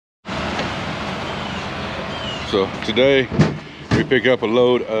So today we pick up a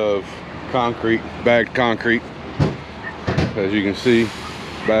load of concrete, bagged concrete. As you can see,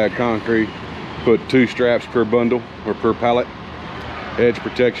 bagged concrete. Put 2 straps per bundle or per pallet. Edge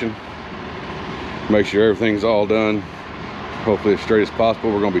protection. Make sure everything's all done, hopefully as straight as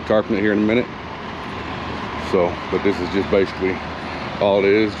possible. We're going to be tarping it here in a minute. So, but this is just basically all it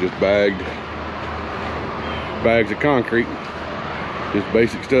is, just bags of concrete, just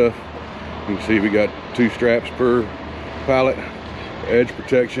basic stuff. You can see we got 2 straps per pallet, edge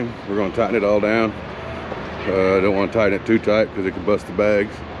protection. We're going to tighten it all down. Don't want to tighten it too tight because it can bust the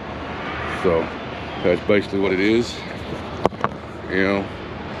bags. So that's basically what it is, you know.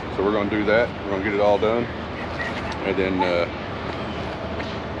 So we're going to do that. We're going to get it all done and then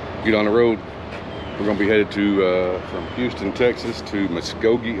get on the road. We're going to be headed to from Houston, Texas to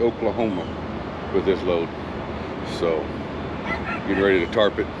Muskogee, Oklahoma with this load. So getting ready to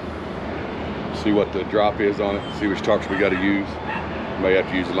tarp it, see what the drop is on it, see which tarps we got to use. May have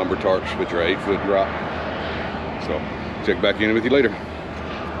to use the lumber tarps, which are 8-foot drop. So check back in with you later.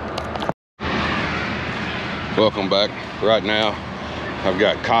 Welcome back. Right now I've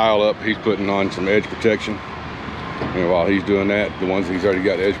got Kyle up. He's putting on some edge protection, and while he's doing that, the ones he's already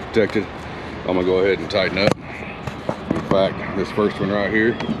got edge protected, I'm gonna go ahead and tighten up. In fact, this first one right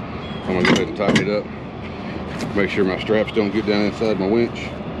here, I'm gonna go ahead and tighten it up. Make sure my straps don't get down inside my winch.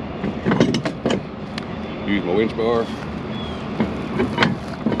 Use my winch bar.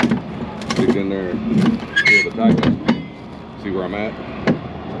 Stick in there and feel the tightness. See where I'm at.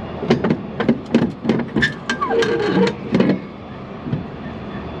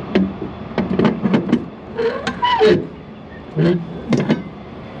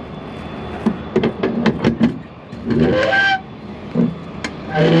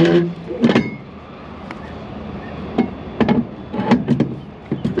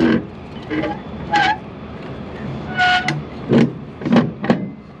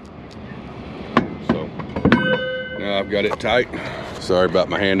 I've got it tight. Sorry about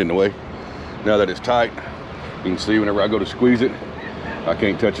my hand in the way. Now that it's tight, you can see whenever I go to squeeze it, I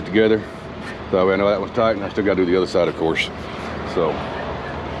can't touch it together. So that way I know that one's tight, and I still got to do the other side, of course. So,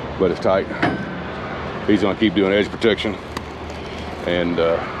 but it's tight. He's gonna keep doing edge protection, and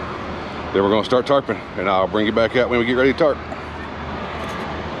then we're gonna start tarping, and I'll bring you back out when we get ready to tarp.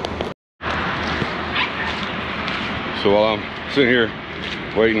 So while I'm sitting here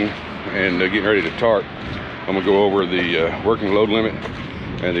waiting and getting ready to tarp, I'm gonna go over the working load limit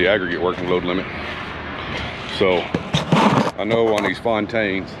and the aggregate working load limit. So I know on these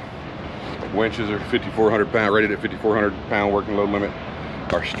Fontaines, winches are 5,400 pound, rated at 5,400 pound working load limit.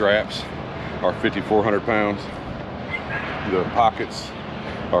 Our straps are 5,400 pounds. The pockets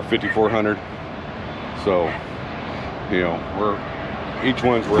are 5,400. So, you know, each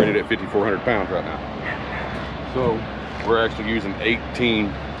one's rated at 5,400 pounds right now. So we're actually using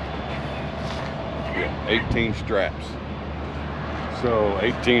 18 straps. So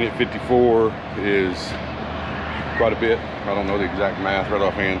 18 at 54 is quite a bit. I don't know the exact math right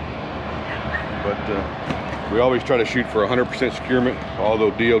offhand, but we always try to shoot for 100% securement,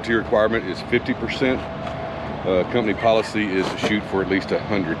 although DOT requirement is 50%. Company policy is to shoot for at least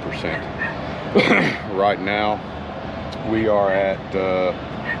 100%. Right now we are at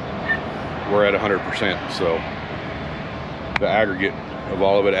we're at 100%. So the aggregate of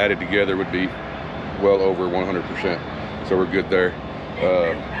all of it added together would be well over 100%. So we're good there.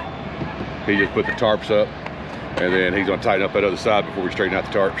 He just put the tarps up, and then he's gonna tighten up that other side before we straighten out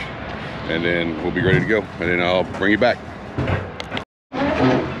the tarps, and then we'll be ready to go, and then I'll bring you back.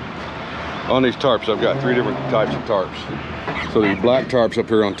 On these tarps, I've got 3 different types of tarps. So these black tarps up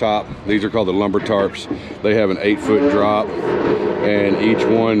here on top, these are called the lumber tarps. They have an 8-foot drop, and each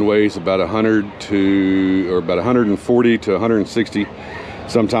one weighs about 140 to 160,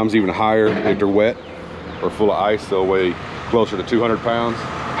 sometimes even higher if they're wet or full of ice. They'll weigh closer to 200 pounds.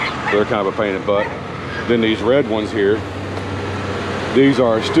 They're kind of a pain in the butt. Then these red ones here, these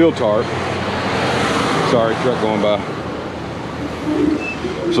are steel tarp. Sorry, truck going by.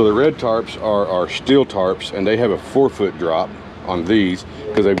 So the red tarps are steel tarps, and they have a 4-foot drop on these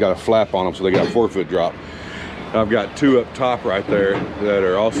because they've got a flap on them, so they got a 4-foot drop. I've got 2 up top right there that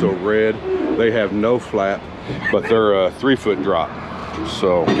are also red. They have no flap, but they're a 3-foot drop.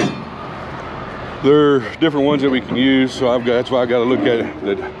 So there are different ones that we can use. So that's why I got to look at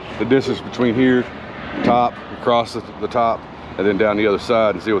the distance between here, top, across the top, and then down the other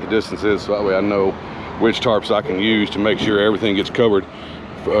side, and see what the distance is. So that way I know which tarps I can use to make sure everything gets covered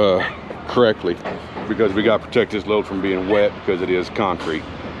correctly, because we got to protect this load from being wet because it is concrete,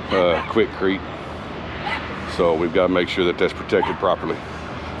 quickcrete. So we've got to make sure that that's protected properly.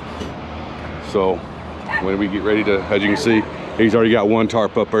 So when we get ready to, as you can see, he's already got one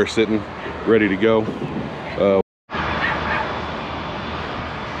tarp up there sitting, ready to go.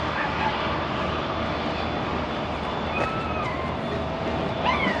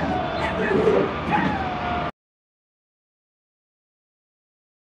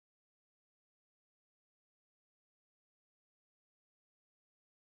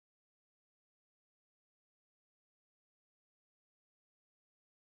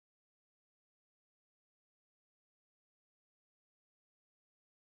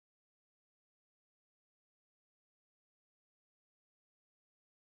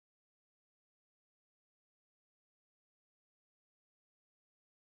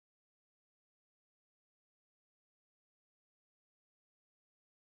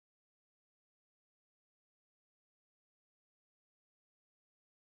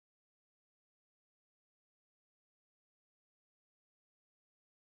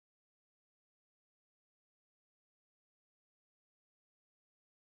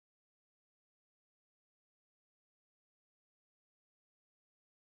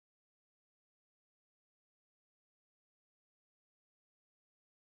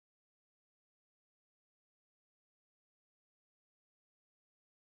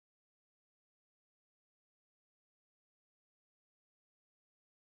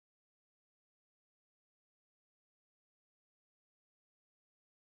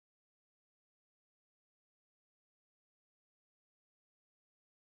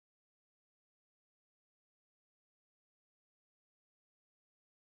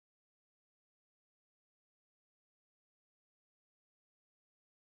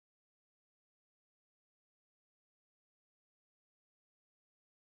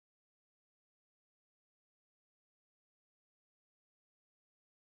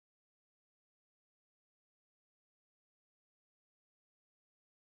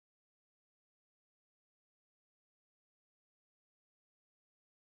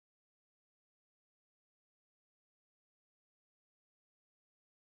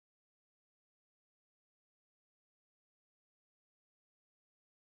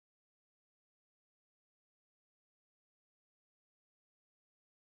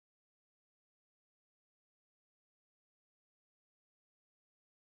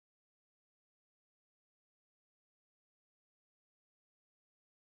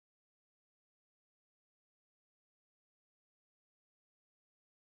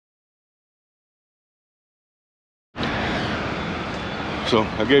 So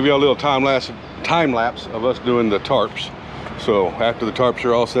I gave you a little time lapse of us doing the tarps. So after the tarps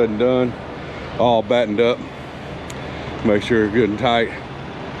are all said and done, all battened up, make sure they're good and tight.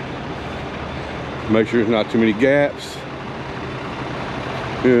 Make sure there's not too many gaps.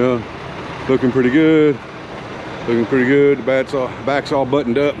 Yeah, looking pretty good. Looking pretty good. The back's all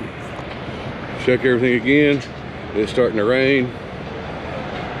buttoned up. Check everything again. It's starting to rain.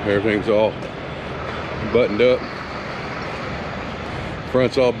 Everything's all buttoned up.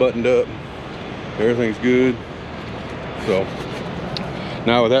 Front's all buttoned up. Everything's good. So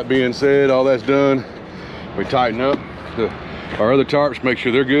now with that being said, all that's done, we tighten up our other tarps, make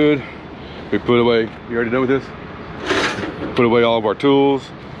sure they're good. We put away, you already done with this? Put away all of our tools,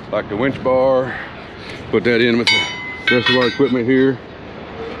 like the winch bar. Put that in with the rest of our equipment here.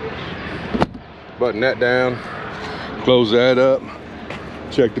 Button that down, close that up,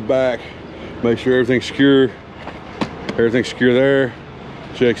 check the back, make sure everything's secure. Everything's secure there.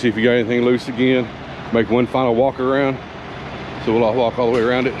 Check, see if you got anything loose again. Make one final walk around. So we'll all walk all the way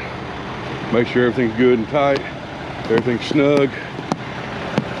around it. Make sure everything's good and tight. Everything's snug.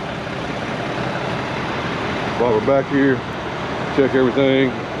 While we're back here, check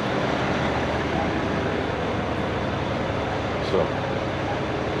everything. So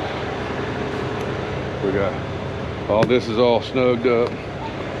we got all this is all snugged up.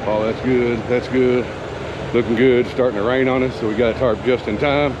 All that's good. That's good. Looking good. Starting to rain on us, so we got a tarp just in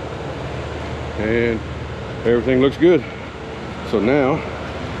time. And everything looks good. So now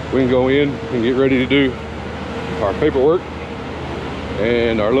we can go in and get ready to do our paperwork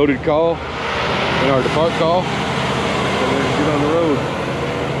and our loaded call and our depart call, and then get on the road.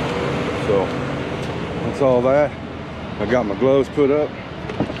 So that's all that. I got my gloves put up.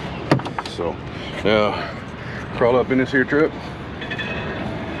 So now crawl up in this here truck,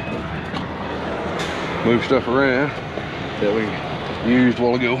 move stuff around that we used a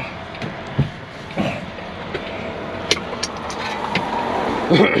while ago.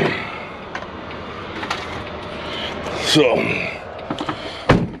 So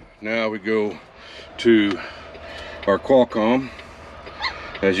now we go to our Qualcomm.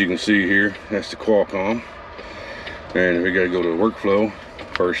 As you can see here, that's the Qualcomm, and we got to go to the workflow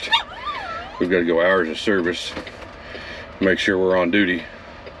first. we've got to go hours of service, make sure we're on duty.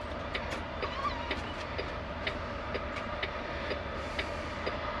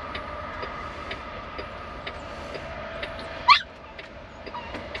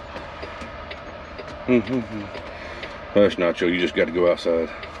 That's Nacho, you just got to go outside.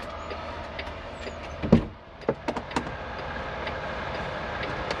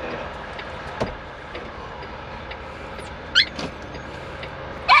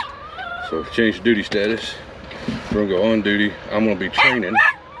 So change duty status. We're gonna go on duty. I'm gonna be training,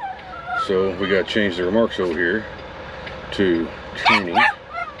 so we gotta change the remarks over here to training.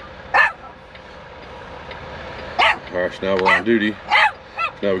 Alright, so now we're on duty.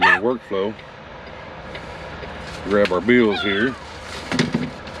 Now we get a workflow. Grab our bills here.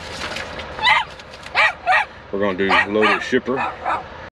 We're gonna do loaded shipper.